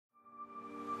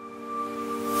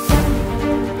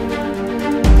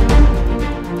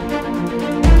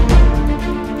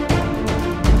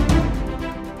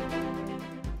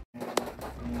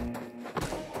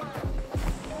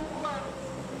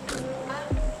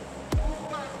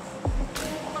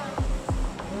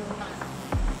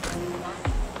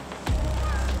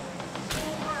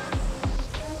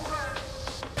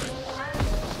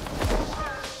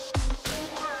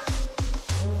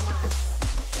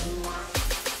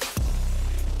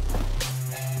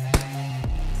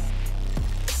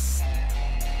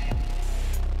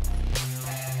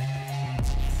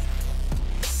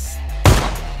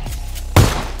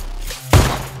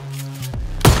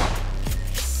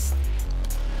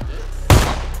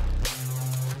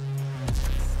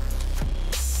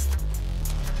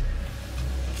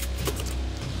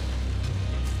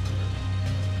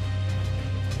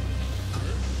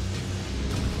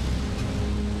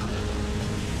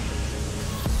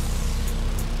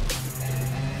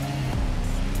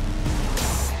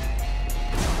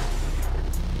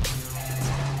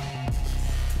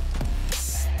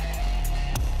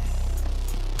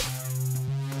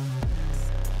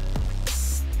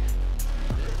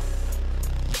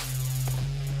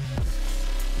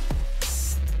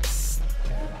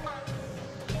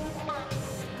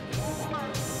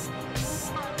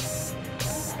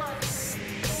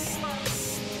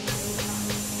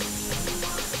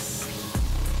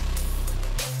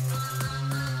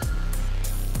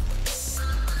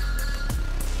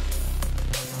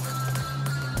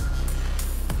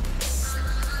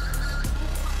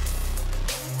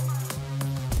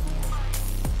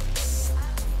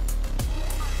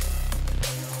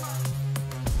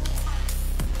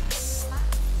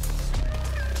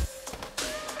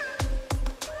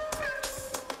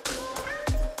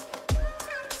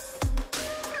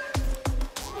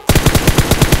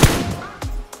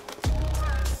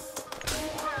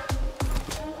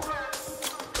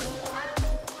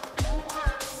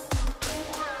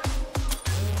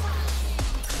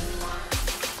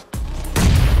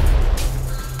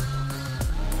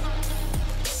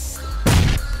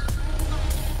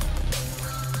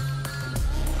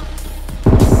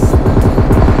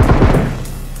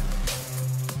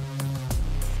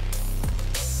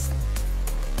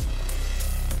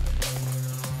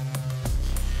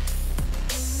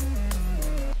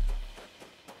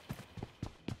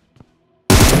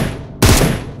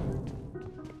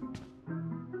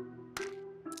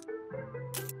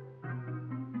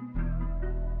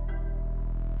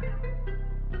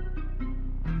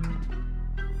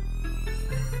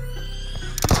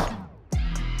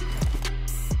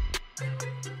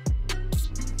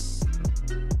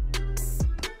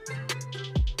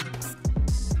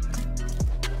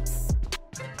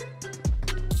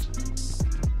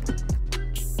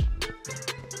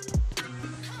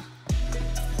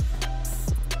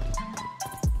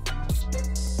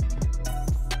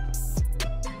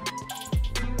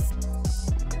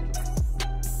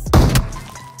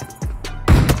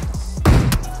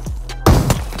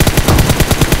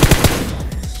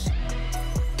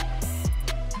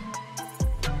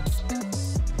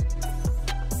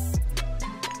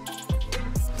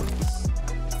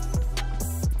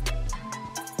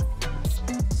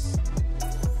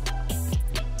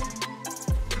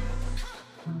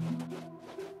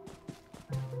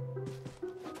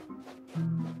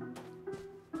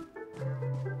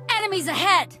Enemies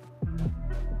ahead!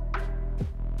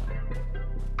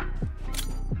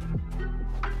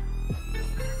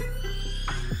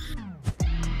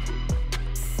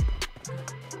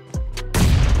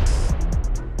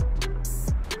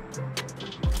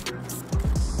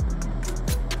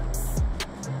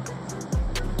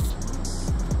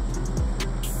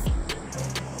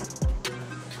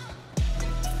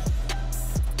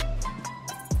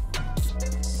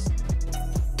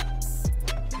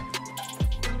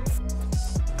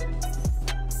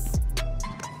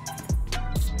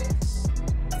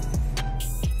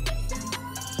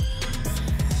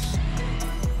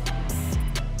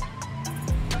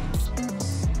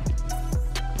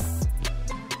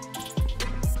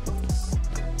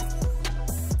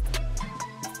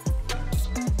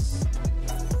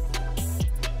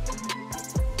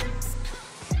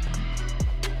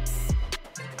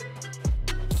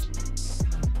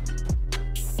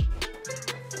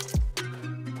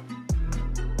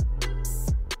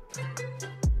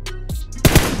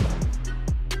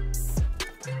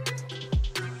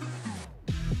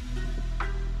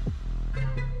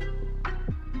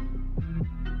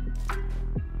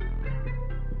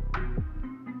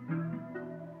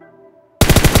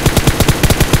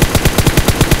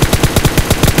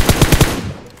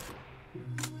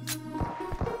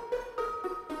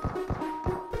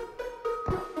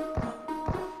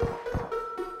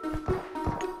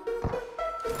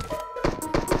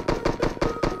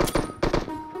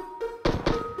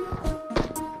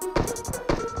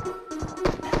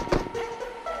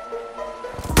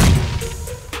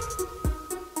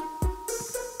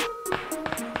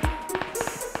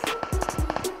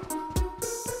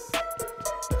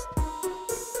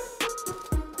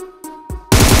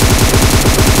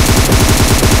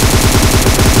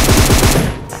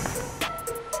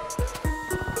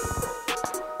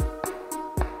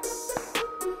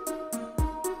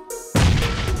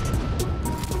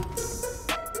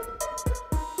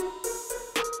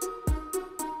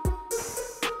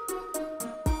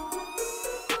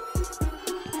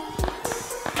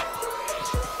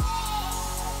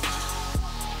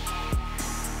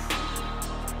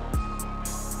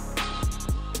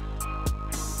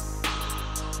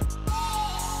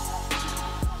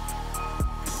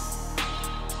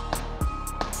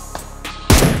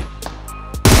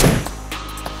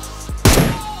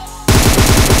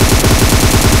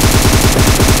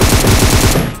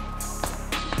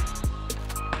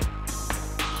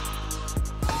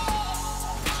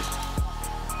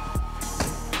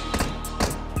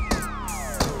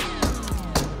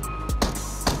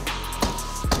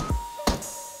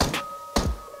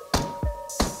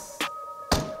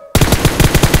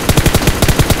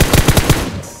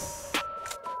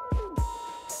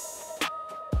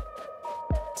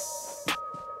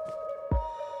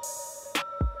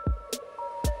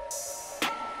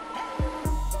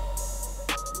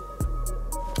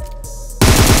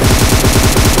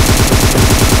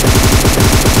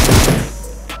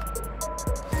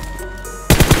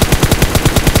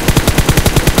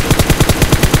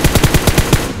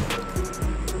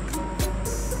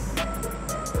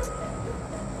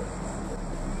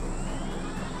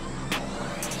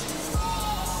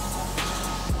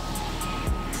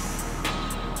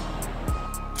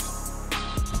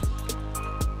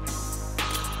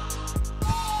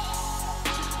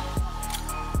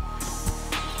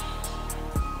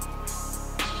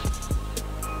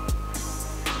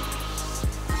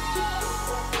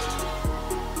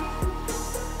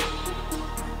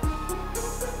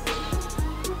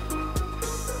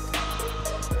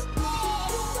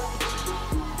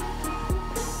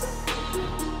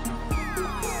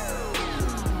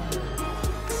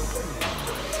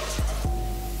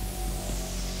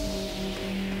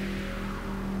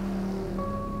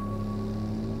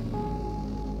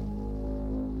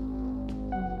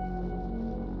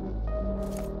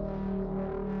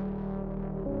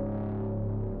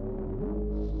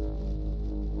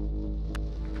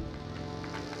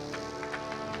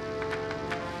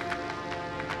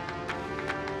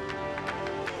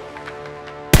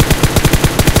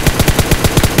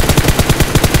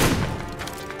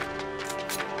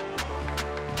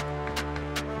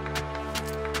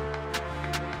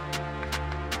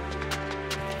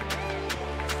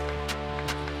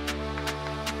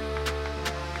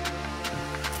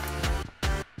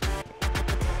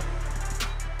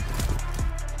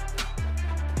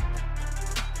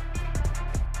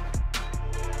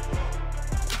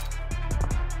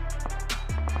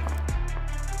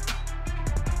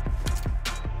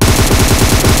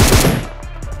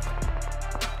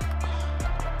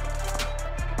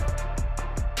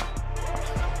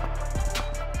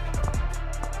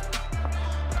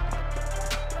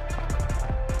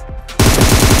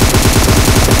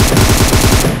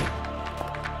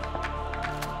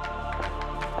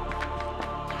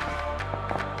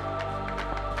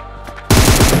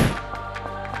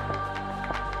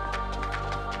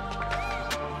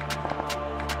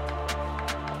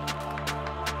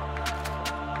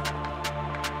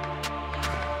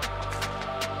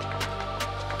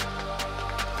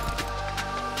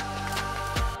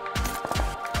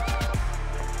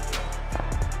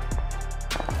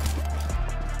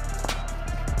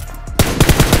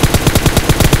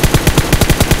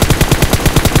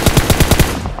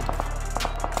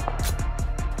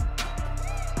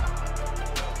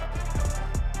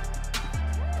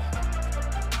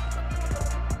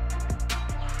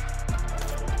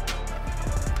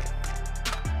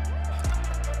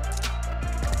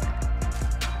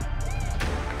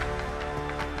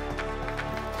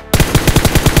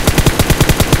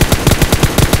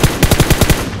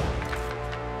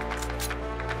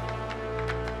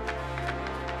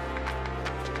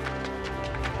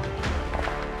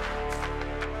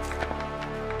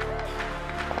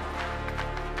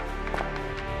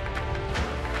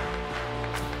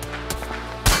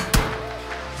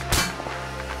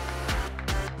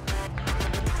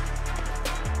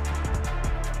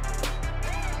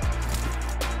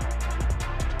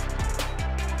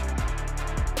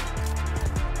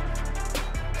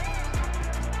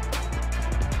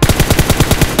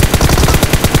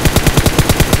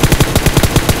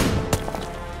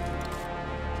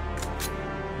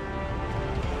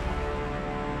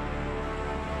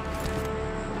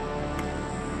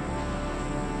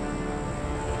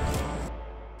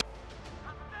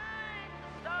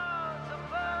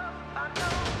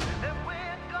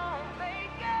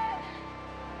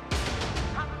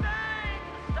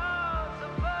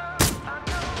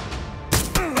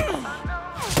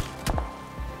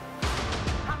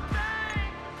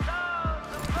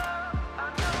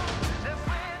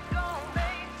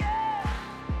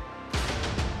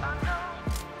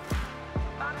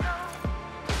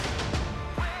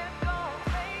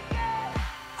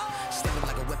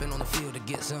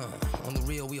 get some. On the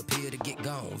real, we appear to get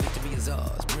gone. Victory is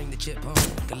ours, bring the chip home.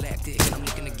 Galactic, and I'm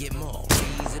looking to get more.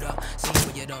 Raise it up, see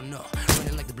what you don't know.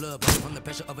 Running like the blood pump from the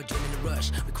pressure of adrenaline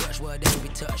rush. We crush whatever we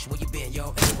touch. Where you been,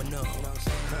 yo? Everyone know.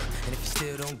 And if you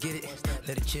still don't get it,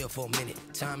 let it chill for a minute.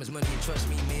 Time is money, and trust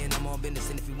me, man, I'm on business.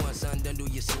 And if you want something done, do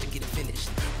yourself to get it finished.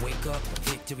 Wake up,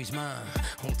 victory's mine.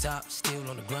 On top, still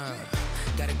on the grind.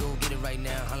 Gotta go get it right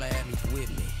now. Holla at me if you with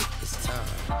me. It's time.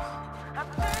 I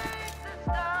think the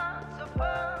stars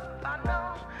above, I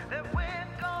know that we're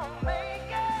gon' make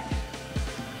it.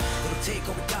 It'll take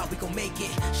or without, we gon' make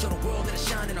it. Show the world that I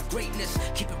shine in our greatness.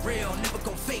 Keep it real, never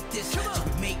gon' fake this. Till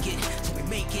we make it, till we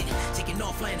make it. Taking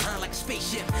off, flying high like a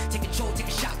spaceship. Take control, take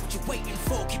a shot, what you waiting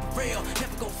for? Keep it real,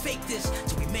 never gon' fake this.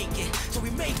 Till we make it, till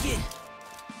we make it.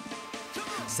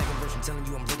 Second verse, I'm telling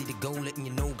you I'm ready to go, letting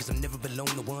you know, cause I'm never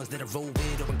alone. The ones that I roll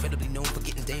with are incredibly known for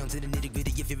getting down to the nitty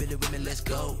gritty. If you're really with me, let's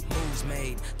go. Moves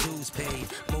made, dues paid,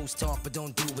 most talk but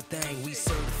don't do a thing. We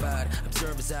certified,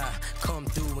 observers I come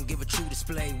through and give a true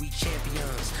display. We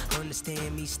champions,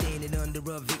 understand me standing under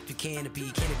a victory canopy.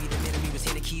 Canopy the enemy was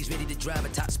handing keys, ready to drive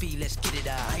at top speed, let's get it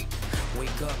out.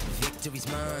 Wake up, victory's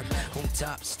mine, on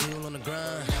top, still on the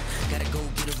grind. Gotta go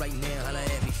get it right now, holla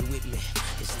at me if you're with me,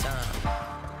 it's time.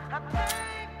 I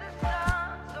think the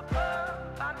stars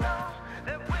above, I know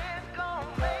that we're gon'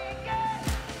 make it.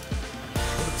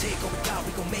 It'll take or without,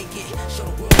 we gon' make it. Show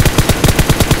the world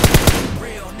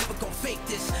real, never gon' fake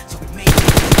this. So we make it.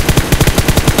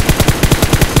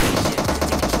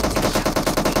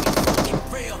 Keep it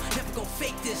real, never gon'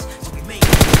 fake this. So we make it.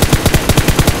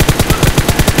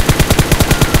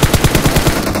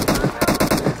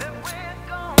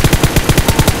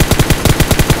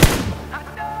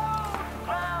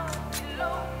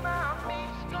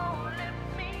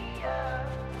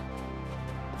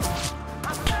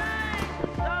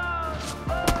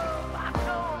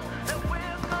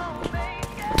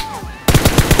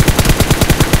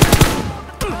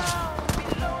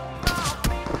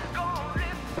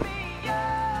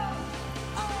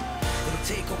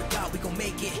 Take or without, we gon'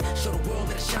 make it. Show the world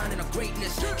that I shine in our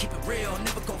greatness. Keep it real,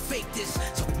 never gon' fake this.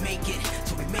 Till we make it,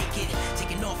 till we make it.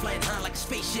 Taking off, flying high like a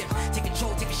spaceship. Take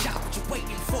control, take a shot, what you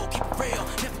waiting for? Keep it real,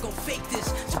 never gon' fake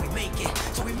this. Till we make it,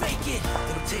 till we make it.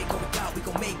 It'll take or without, we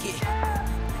gon' make it.